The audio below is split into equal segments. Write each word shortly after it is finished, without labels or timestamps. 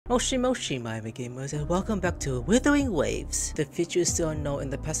Moshi my gamers, and welcome back to Wuthering Waves. The future is still unknown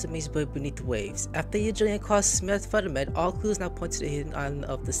and the past remains buried beneath the waves. After your journey across Smith Fundament, all clues now point to the hidden island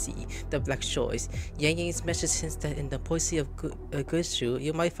of the sea, the Black Shores. Yang Yang's message hints that in the poesy of Gushu,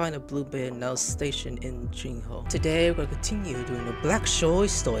 you might find a blue bear now stationed in Jingho. Today we're going to continue doing the Black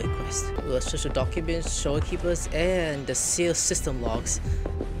Shores story quest. We'll search the documents, shorekeepers, and the seal system logs.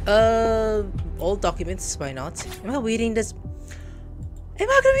 Old documents, why not? Am I reading this? Am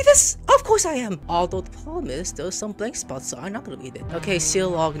I gonna read this? Of course I am! Although the problem is, there are some blank spots, so I'm not gonna read it. Okay,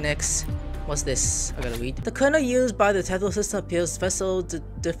 seal log next. What's this? I gotta read. The kernel used by the tether system appears vessel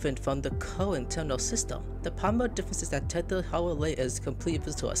different from the current terminal system. The primary difference is that tether hardware layer is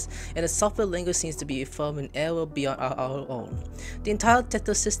completely to us, and the software language seems to be from an era beyond our own. The entire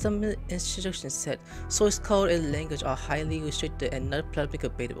tether system instruction set, source code, and language are highly restricted and not publicly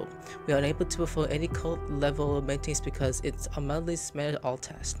available. We are unable to perform any code level maintenance because it's unmannedly manage all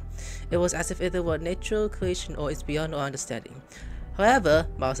tasks. It was as if either were natural creation or it's beyond our understanding. However,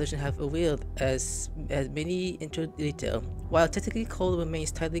 my research have revealed as many into detail. While technically code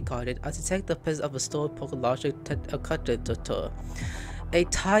remains tightly guarded, I detect the presence of a stored poker logic calculator, a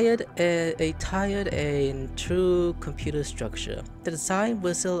tired and true computer structure. The design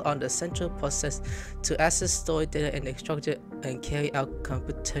whistle on the central process to access stored data and extract it and carry out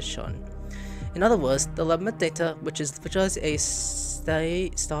computation. In other words, the limit data, which is visualized a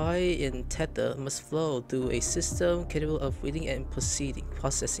story in tether, must flow through a system capable of reading and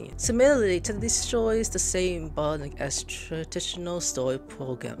processing it. Similarly, tether destroys the same bottleneck as traditional story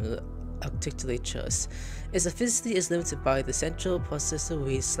program architectures. Its efficiency is limited by the central processor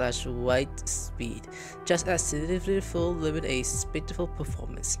read/write speed, just as significantly full limit a speedful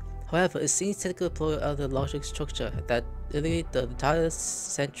performance. However, it seems to deploy other logic structure that eliminate the entire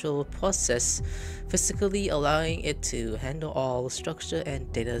central process, physically allowing it to handle all structure and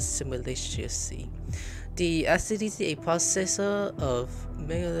data simultaneously. The SCDC, a processor of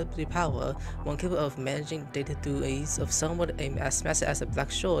measurable power, one capable of managing data through ease of somewhat as massive as the Black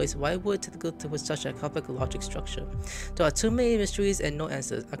Shores, why would it go with such a complex logic structure? There are too many mysteries and no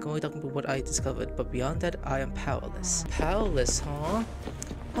answers. I can only talk about what I discovered, but beyond that, I am powerless. Powerless, huh?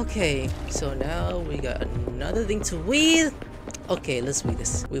 Okay, so now we got another thing to read. Okay, let's read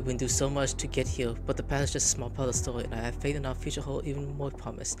this. We've been through so much to get here, but the past is just a small part of the story, and I have faith in our future hold even more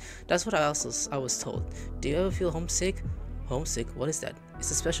promise. That's what I was told. Do you ever feel homesick? Homesick? What is that?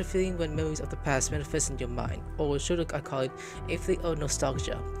 It's a special feeling when memories of the past manifest in your mind, or should I call it a feeling of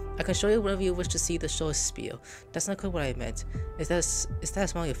nostalgia. I can show you whenever you wish to see the show's spiel. That's not quite what I meant. Is that a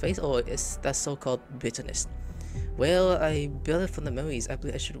smile on your face, or is that so-called bitterness? Well, I built it from the memories. I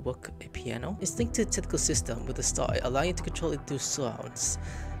believe I should work a piano. Instinctive typical system with a star, allowing you to control it through sounds.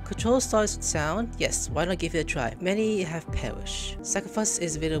 Control stars with sound? Yes, why not give it a try? Many have perished. Sacrifice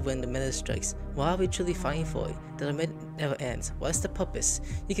is bitter when the menace strikes. Why are we truly fighting for it? The lament never ends. What's the purpose?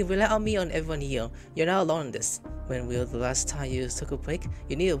 You can rely on me, on everyone here. You're not alone in this. When was the last time you took a break?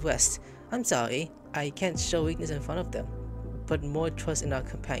 You need a rest. I'm sorry, I can't show weakness in front of them, but more trust in our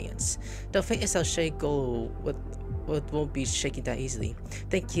companions. The fate is our shared goal won't be shaken that easily.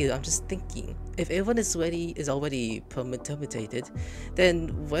 Thank you. I'm just thinking, if everyone is already permitted, then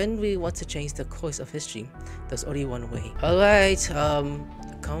when we want to change the course of history, there's only one way. Alright,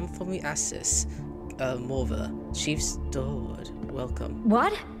 come for me access. Rover, Chief Steward, welcome.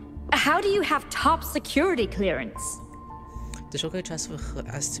 What? How do you have top security clearance? The Shogun transferred her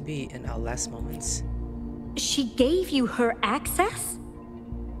as to be in our last moments. She gave you her access?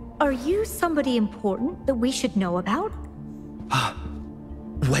 Are you somebody important that we should know about? Ah,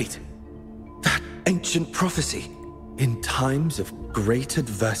 wait. That ancient prophecy. In times of great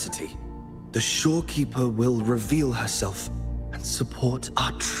adversity, the shorekeeper will reveal herself and support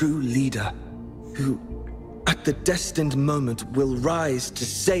our true leader, who, at the destined moment, will rise to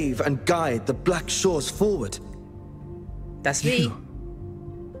save and guide the Black Shores forward. That's me.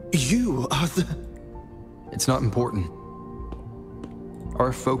 You are the... It's not important.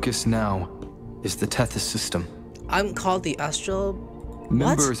 Our focus now is the Tethys system. I'm called the Astral...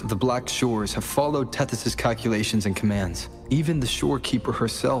 Members of the Black Shores have followed Tethys' calculations and commands. Even the shorekeeper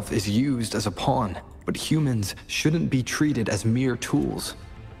herself is used as a pawn, but humans shouldn't be treated as mere tools.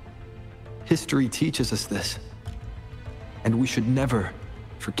 History teaches us this, and we should never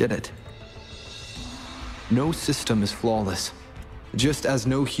forget it. No system is flawless, just as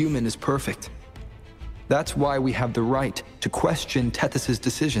no human is perfect. That's why we have the right to question Tethys'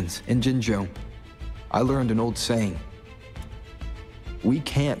 decisions in Jinzhou. I learned an old saying. We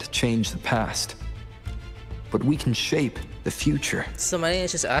can't change the past, but we can shape the future. So my name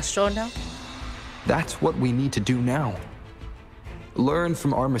is just Astro now? That's what we need to do now. learn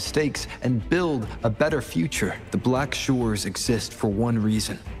from our mistakes, and build a better future. The Black Shores exist for one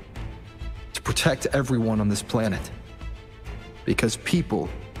reason: to protect everyone on this planet. Because people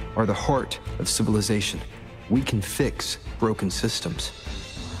are the heart of civilization. We can fix broken systems.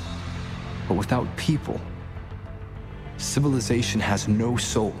 But without people, civilization has no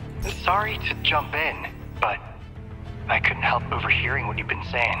soul. Sorry to jump in, but I couldn't help overhearing what you've been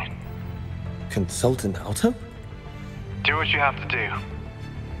saying. Consultant Alto? Do what you have to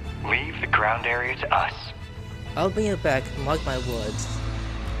do. Leave the ground area to us. I'll bring it back, mark my words.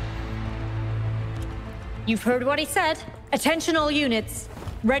 You've heard what he said. Attention all units.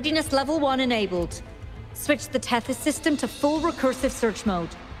 Readiness level 1 enabled. Switch the Tethys system to full recursive search mode.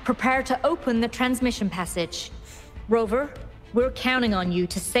 Prepare to open the transmission passage. Rover, we're counting on you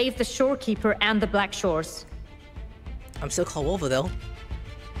to save the Shorekeeper and the Black Shores. I'm still called Wolver though.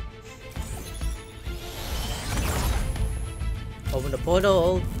 Open the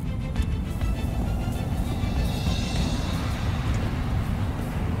portal.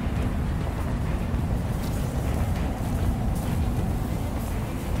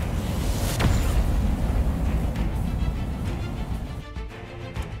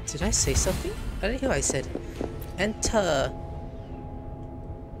 Did I say something? I didn't hear what I said. Enter.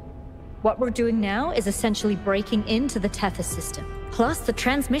 What we're doing now is essentially breaking into the Tethys system. Plus, the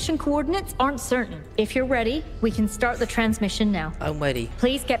transmission coordinates aren't certain. If you're ready, we can start the transmission now. I'm ready.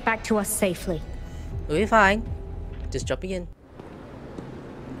 Please get back to us safely. We'll be fine. Just jumping in.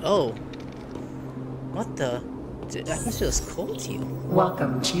 Oh. What the? I can just called you.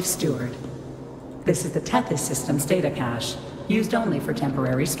 Welcome, Chief Steward. This is the Tethys system's data cache, used only for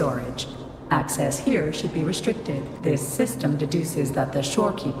temporary storage. Access here should be restricted. This system deduces that the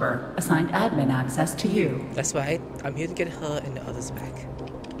Shorekeeper assigned admin access to you. That's right. I'm here to get her and the others back.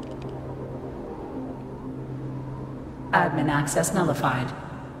 Admin access nullified.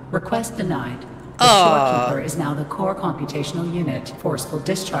 Request denied. The Shorekeeper is now the core computational unit. Forceful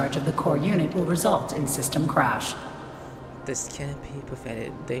discharge of the core unit will result in system crash. This can't be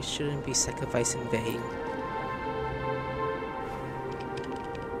prevented. They shouldn't be sacrificed in vain.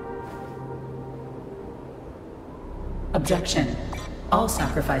 Objection. All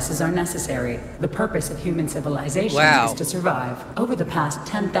sacrifices are necessary. The purpose of human civilization is to survive. Over the past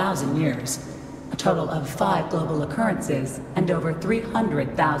 10,000 years, a total of 5 global occurrences and over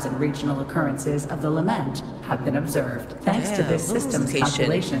 300,000 regional occurrences of the lament have been observed. Thanks to this system's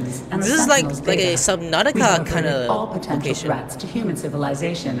calculations and the Sentinel's like a data, Subnautica kind of all potential location. threats to human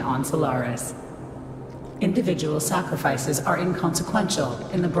civilization on Solaris. Individual sacrifices are inconsequential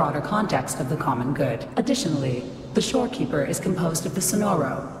in the broader context of the common good. Additionally, the Shorekeeper is composed of the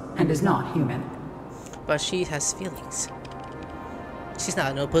Sonoro and is not human. But she has feelings. She's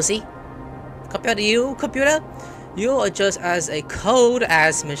not no pussy. Compared to you, computer, you are just as a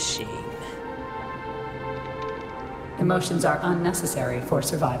cold-ass machine. Emotions are unnecessary for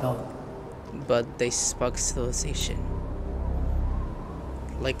survival. But they spark civilization.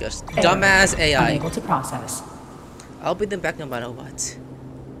 Like a dumbass AI. Unable to process. I'll bring them back no matter what.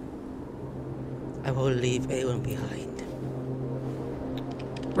 I will leave everyone behind.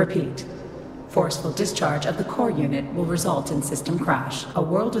 Repeat. Forceful discharge of the core unit will result in system crash. A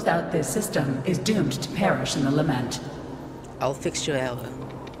world without this system is doomed to perish in the lament. I'll fix your error.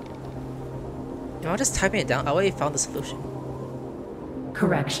 Am I just typing it down? I already found the solution.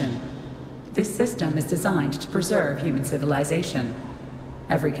 Correction. This system is designed to preserve human civilization.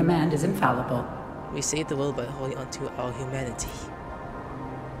 Every command is infallible. We save the world by holding onto our humanity.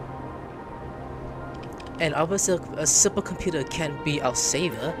 And obviously a supercomputer can be our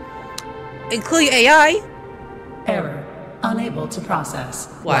savior, including AI. Error. Unable to process.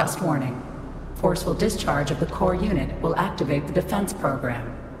 What? Last warning. Forceful discharge of the core unit will activate the defense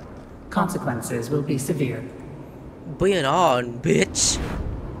program. Consequences will be severe. Bring it on, bitch.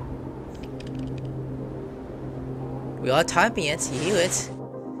 We are typing it, you hear it.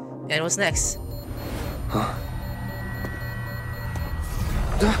 And what's next? Huh?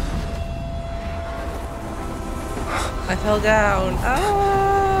 I fell down. Ah!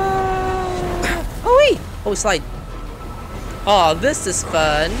 Oh wait! Oh, slide. Oh, this is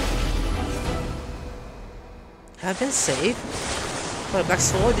fun. Have been saved? What, a black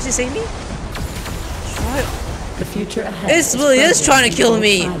sword? Did she save me? Try. The future ahead. It really is trying to kill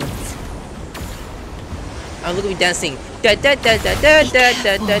me. Oh, look at me dancing. Da, da, da, da, da, da,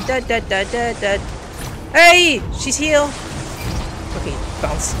 da, da, da, da, da, da, da. Hey! She's here! Okay,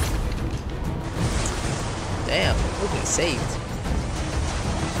 bounce. Damn, we're being saved.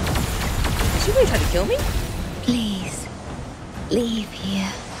 Is she really trying to kill me? Please, leave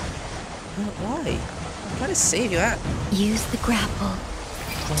here. Why? Where to save you at? Use the grapple.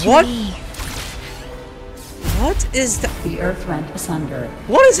 What? To leave. What is that? The Earth rent asunder.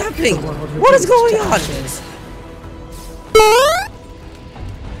 What is happening? The world What is reduced going to on? ashes.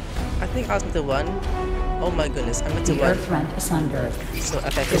 I think I was meant to run. Oh my goodness, I'm meant to The run. Earth rent asunder. So The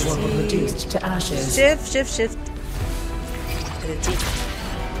world FFC. reduced to ashes. Shift. Editing.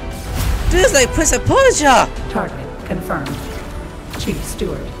 Dude, it's like Prince of Persia! Target confirmed. Chief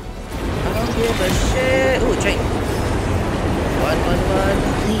Steward. I don't give a shit. Ooh, train. One.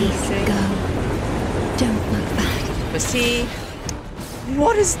 Please Train. go. Don't look back. Press T.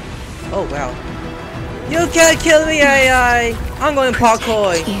 What is... Oh, wow. You can't kill me, AI! I'm going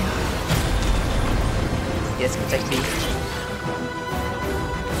parkour! You. Yes, protect me.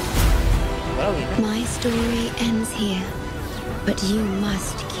 What are we? My story ends here, but you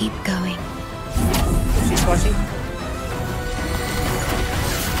must keep going. She's watching.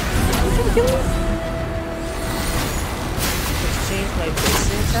 You trying to kill me? Let's change my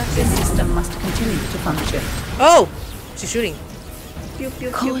basic attack. This system must continue to function. Oh! She's shooting. Pew, pew,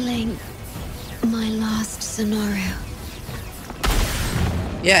 pew. Calling my last scenario.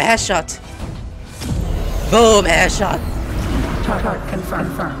 Yeah, headshot. Boom, headshot. Target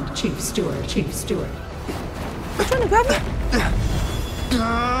confirmed. Chief Steward. You trying to grab me?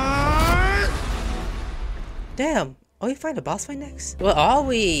 Damn. Oh, you find a boss fight next? Where are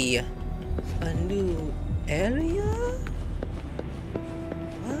we? A new area?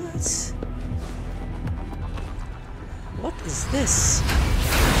 What? What is this?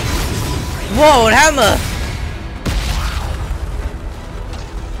 Whoa, an hammer!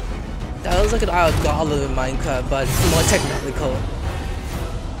 That looks like an Iron Golem in Minecraft, but it's more technical.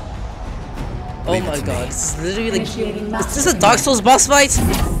 Oh Leave it my to god, me. this is literally like... Initiating Is master this a Dark Souls boss fight? Oh,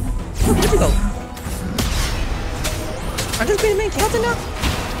 where'd you go? I'm just being the main character now?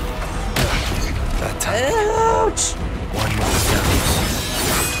 That time. Ouch! One more dose.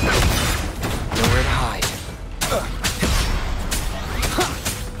 Nowhere to hide.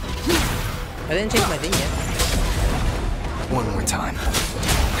 I didn't change my thing yet. One more time.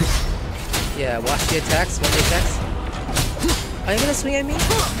 Yeah, watch the attacks, one the attacks. Are you gonna swing at me?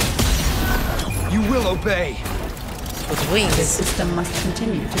 You will obey. With This wings. system must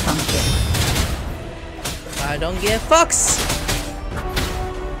continue to function. I don't give fucks!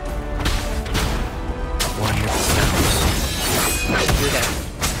 One with the sounds. Let's do that.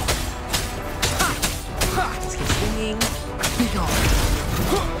 Let's keep swinging. Be gone.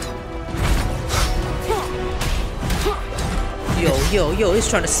 Yo, he's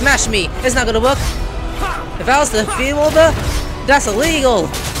trying to smash me. It's not gonna work. If I was to feed over, that's illegal.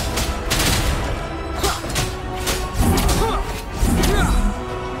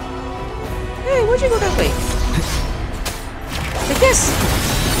 Hey, where'd you go that way? Take this.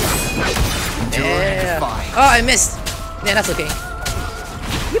 Yeah. Oh, I missed. Yeah, that's okay.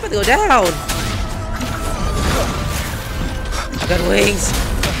 You better go down. I got wings.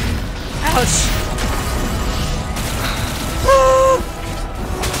 Ouch.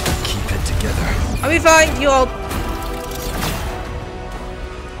 Keep it together. I'll be fine, you all.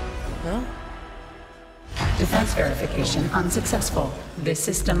 Huh? Defense verification unsuccessful. This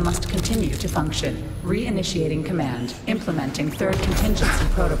system must continue to function. Reinitiating command. Implementing third contingency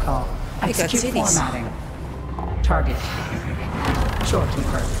protocol. I got Execute cities. formatting. Target.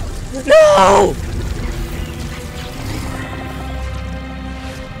 Shorekeeper. No!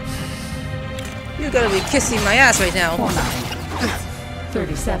 You gotta be kissing my ass right now. Formatting.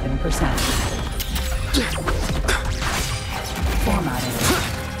 37%. Formatting.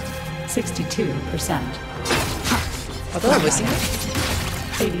 62%. I thought I was missing it.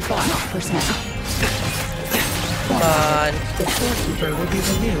 85%. Come on. The Shorekeeper will be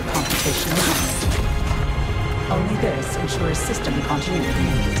the new computational unit. Only this ensures system continuity.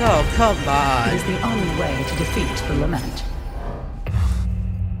 Oh, come It on. is the only way to defeat the Lament.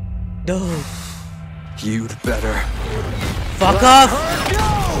 No. You'd better. Fuck off!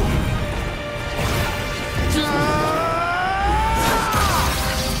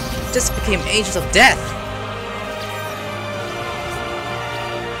 Just became Angels of Death.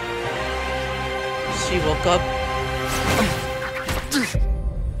 She woke up.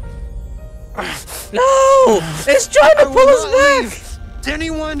 No! It's trying to pull us back!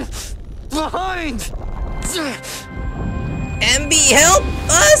 Anyone behind? MB, help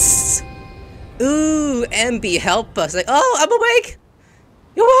us! Ooh, MB, help us. Like, oh, I'm awake!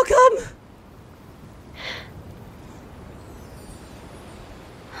 You're welcome!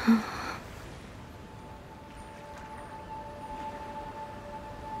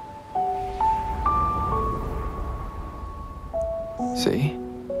 See?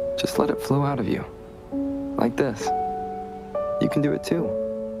 Just let it flow out of you. Like this. You can do it too.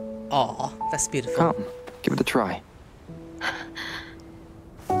 Aw, that's beautiful. Come, give it a try.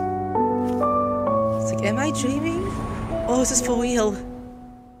 It's like, am I dreaming? Oh, is this for real?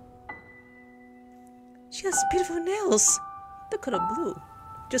 She has beautiful nails. The color blue.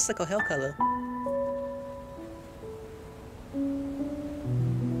 Just like her hair color.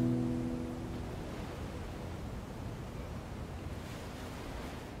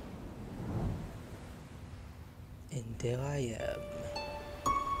 And there I am.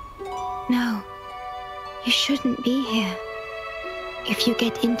 No, you shouldn't be here. If you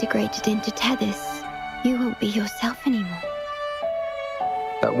get integrated into Tethys, you won't be yourself anymore.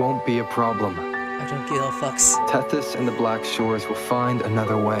 That won't be a problem. I don't give no fucks. Tethys and the Black Shores will find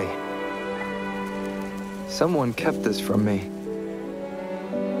another way. Someone kept this from me,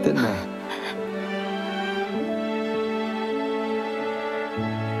 didn't they?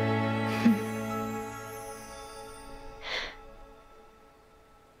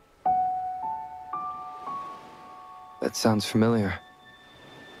 That sounds familiar.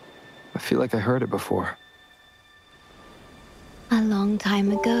 I feel like I heard it before. A long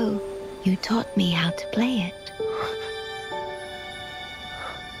time ago, you taught me how to play it.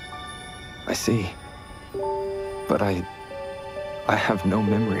 I see. But I have no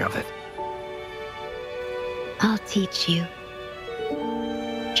memory of it. I'll teach you.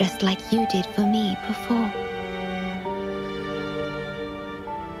 Just like you did for me before.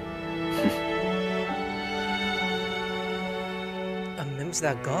 Members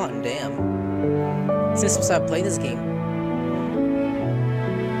that are gone, damn. Since we started playing this game.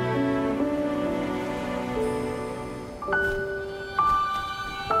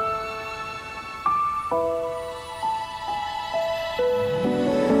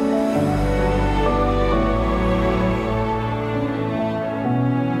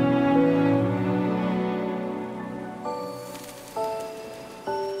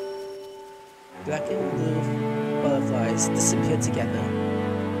 Black and blue butterflies disappear together.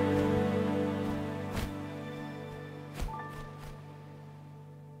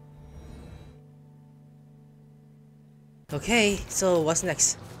 Okay, so what's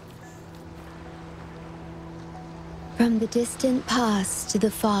next? From the distant past to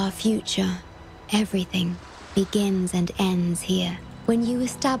the far future, everything begins and ends here. When you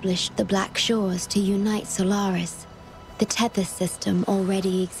established the Black Shores to unite Solaris, the Tethys system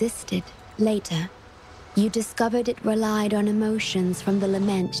already existed. Later, you discovered it relied on emotions from the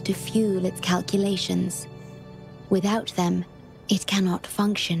lament to fuel its calculations. Without them, it cannot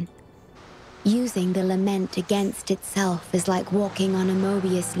function. Using the lament against itself is like walking on a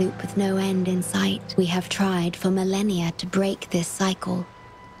Mobius loop with no end in sight. We have tried for millennia to break this cycle,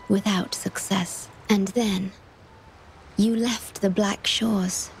 without success. And then, you left the Black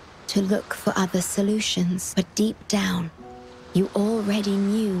Shores to look for other solutions. But deep down, you already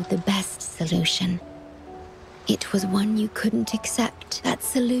knew the best solution. It was one you couldn't accept. That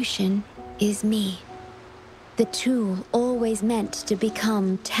solution is me. The tool always meant to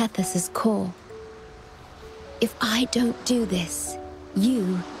become Tethys's core. If I don't do this,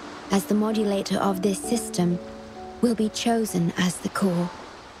 you, as the modulator of this system, will be chosen as the core.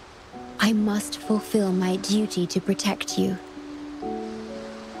 I must fulfill my duty to protect you.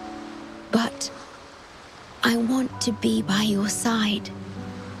 But I want to be by your side,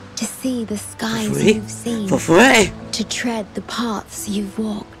 to see the skies you've seen, For free? to tread the paths you've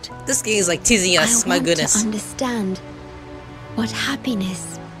walked. This game is like teasing us, my goodness. I want to understand what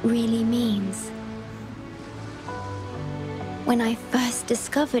happiness really means. When I first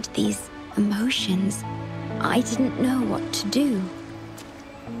discovered these emotions, I didn't know what to do.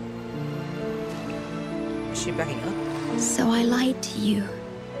 Is she backing up? So I lied to you,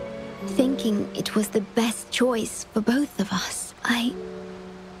 thinking it was the best choice for both of us.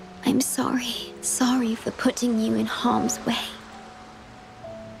 I'm sorry. Sorry for putting you in harm's way.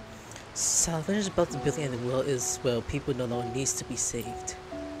 Salvage is about the building in the world is where people no longer needs to be saved.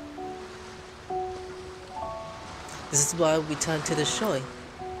 This is why we turn to the shore.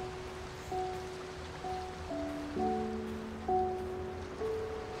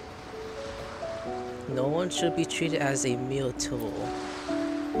 No one should be treated as a mere tool.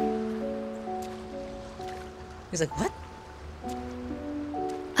 He's like, what?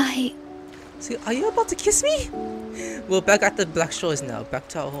 See, are you about to kiss me? We're back at the Black Shores now, back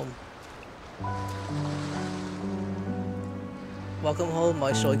to our home. Welcome home,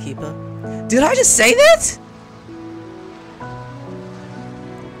 my shorekeeper. Did I just say that?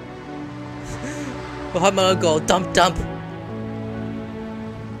 Well, I'm gonna go dump dump.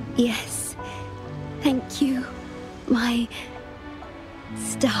 Yes, thank you, my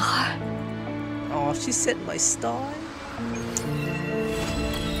star. Oh, she set my star.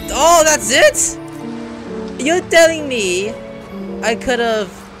 Oh, that's it? You're telling me I could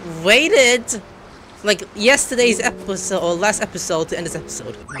have waited like yesterday's episode or last episode to end this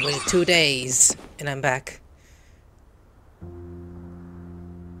episode. I waited 2 days and I'm back.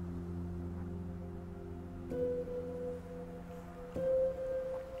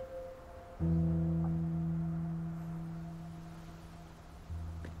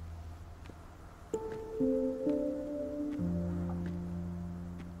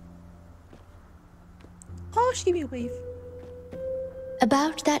 Oh, she gave me a wave.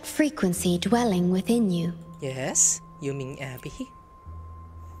 About that frequency dwelling within you. Yes, you mean Abby?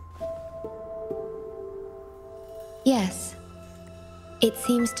 Yes. It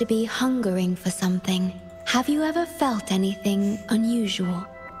seems to be hungering for something. Have you ever felt anything unusual?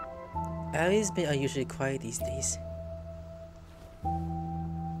 Abby's been unusually quiet these days.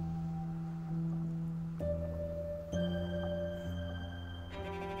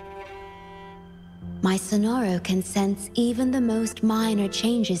 My Sonoro can sense even the most minor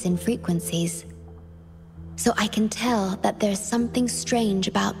changes in frequencies. So I can tell that there's something strange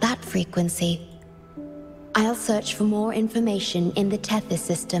about that frequency. I'll search for more information in the Tethys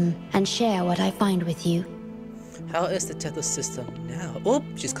system and share what I find with you. How is the Tethys system now? Oh,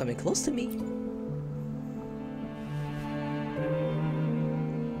 she's coming close to me.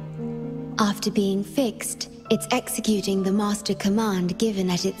 After being fixed, it's executing the master command given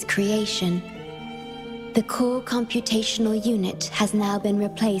at its creation. The core computational unit has now been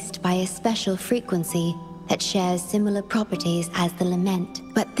replaced by a special frequency that shares similar properties as the lament,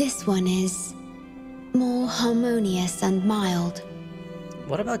 but this one is more harmonious and mild.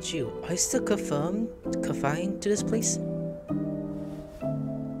 What about you? Are you still confined to this place?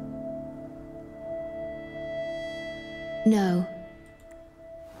 No.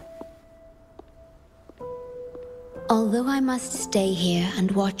 Although I must stay here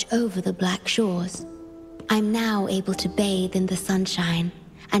and watch over the Black Shores, I'm now able to bathe in the sunshine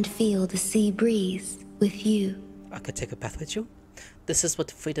and feel the sea breeze with you. I could take a bath with you? This is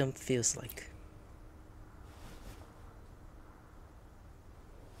what freedom feels like.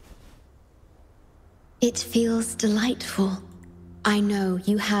 It feels delightful. I know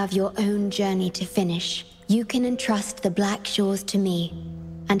you have your own journey to finish. You can entrust the Black Shores to me,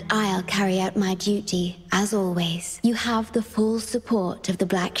 and I'll carry out my duty, as always. You have the full support of the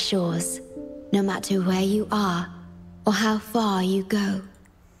Black Shores, no matter where you are or how far you go.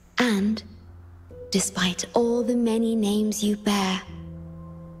 And, despite all the many names you bear,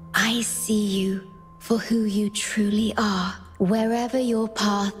 I see you for who you truly are. Wherever your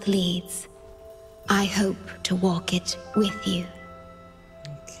path leads, I hope to walk it with you.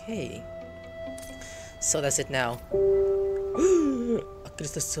 Okay. So that's it now. I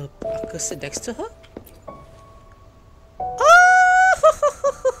could sit next to her?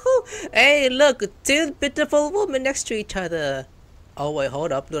 Hey, look, two beautiful women next to each other. Oh wait,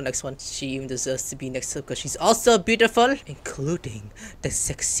 hold up, the next one. She even deserves to be next to her because she's also beautiful, including the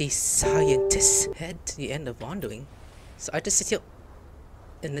sexy scientist. Head to the end of wandering. So I just sit here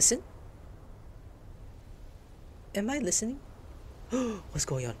and listen. Am I listening? What's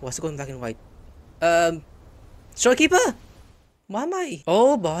going on? What's going black and white? Storekeeper? Why am I?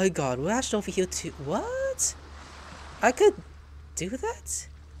 Oh my god, we're actually over here too. What? I could do that?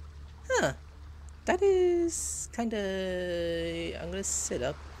 Huh. That is kinda... I'm gonna sit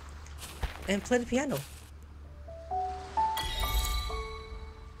up and play the piano.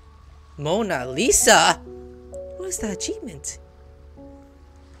 Mona Lisa? What is that achievement?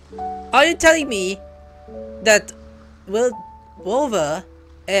 Are you telling me that Rover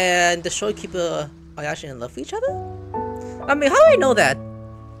and the storekeeper are actually in love with each other? I mean, how do I know that?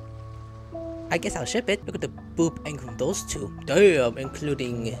 I guess I'll ship it. Look at the boob angle from those two. Damn,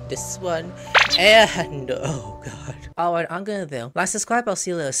 including this one. And oh god. Alright, I'm gonna do. Like, subscribe, I'll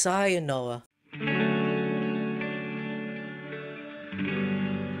see you later. Sayonara.